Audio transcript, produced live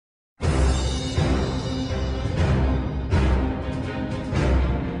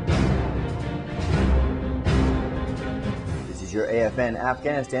is your AFN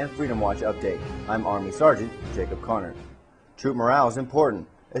Afghanistan Freedom Watch update. I'm Army Sergeant Jacob Connor. Troop morale is important,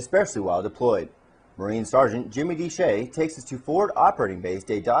 especially while deployed. Marine Sergeant Jimmy D. Shea takes us to Forward Operating Base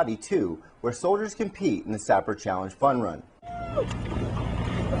Dadi 2, where soldiers compete in the Sapper Challenge Fun Run.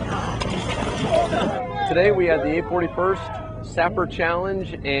 Today we had the 841st Sapper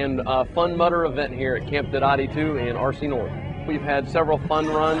Challenge and Fun Mutter event here at Camp Dadi 2 in RC North. We've had several fun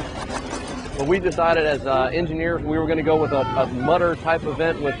runs, but we decided as engineers we were going to go with a mutter type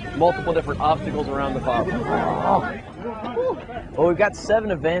event with multiple different obstacles around the fob. Well, we've got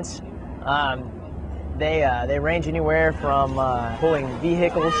 7 events. They range anywhere from pulling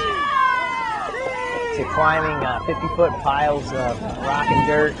vehicles to climbing 50-foot piles of rock and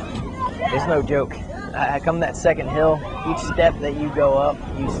dirt. It's no joke. Come that second hill, each step that you go up,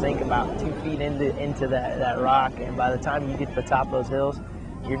 you sink about 2 feet into that rock, and by the time you get to the top of those hills,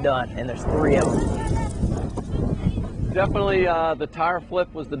 you're done, and there's 3 of them. Definitely the tire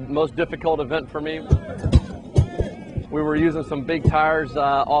flip was the most difficult event for me. We were using some big tires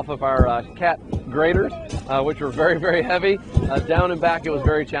off of our cat graders, which were very, very heavy. Down and back it was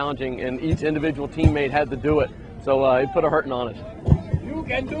very challenging, and each individual teammate had to do it, so it put a hurting on us. You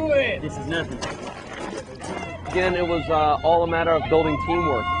can do it! This is nothing. Again, it was all a matter of building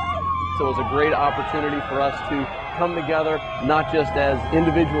teamwork. So it was a great opportunity for us to come together, not just as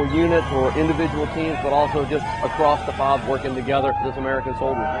individual units or individual teams, but also just across the fob working together as American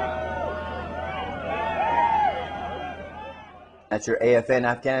soldiers. That's your AFN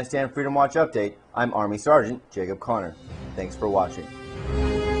Afghanistan Freedom Watch update. I'm Army Sergeant Jacob Connor. Thanks for watching.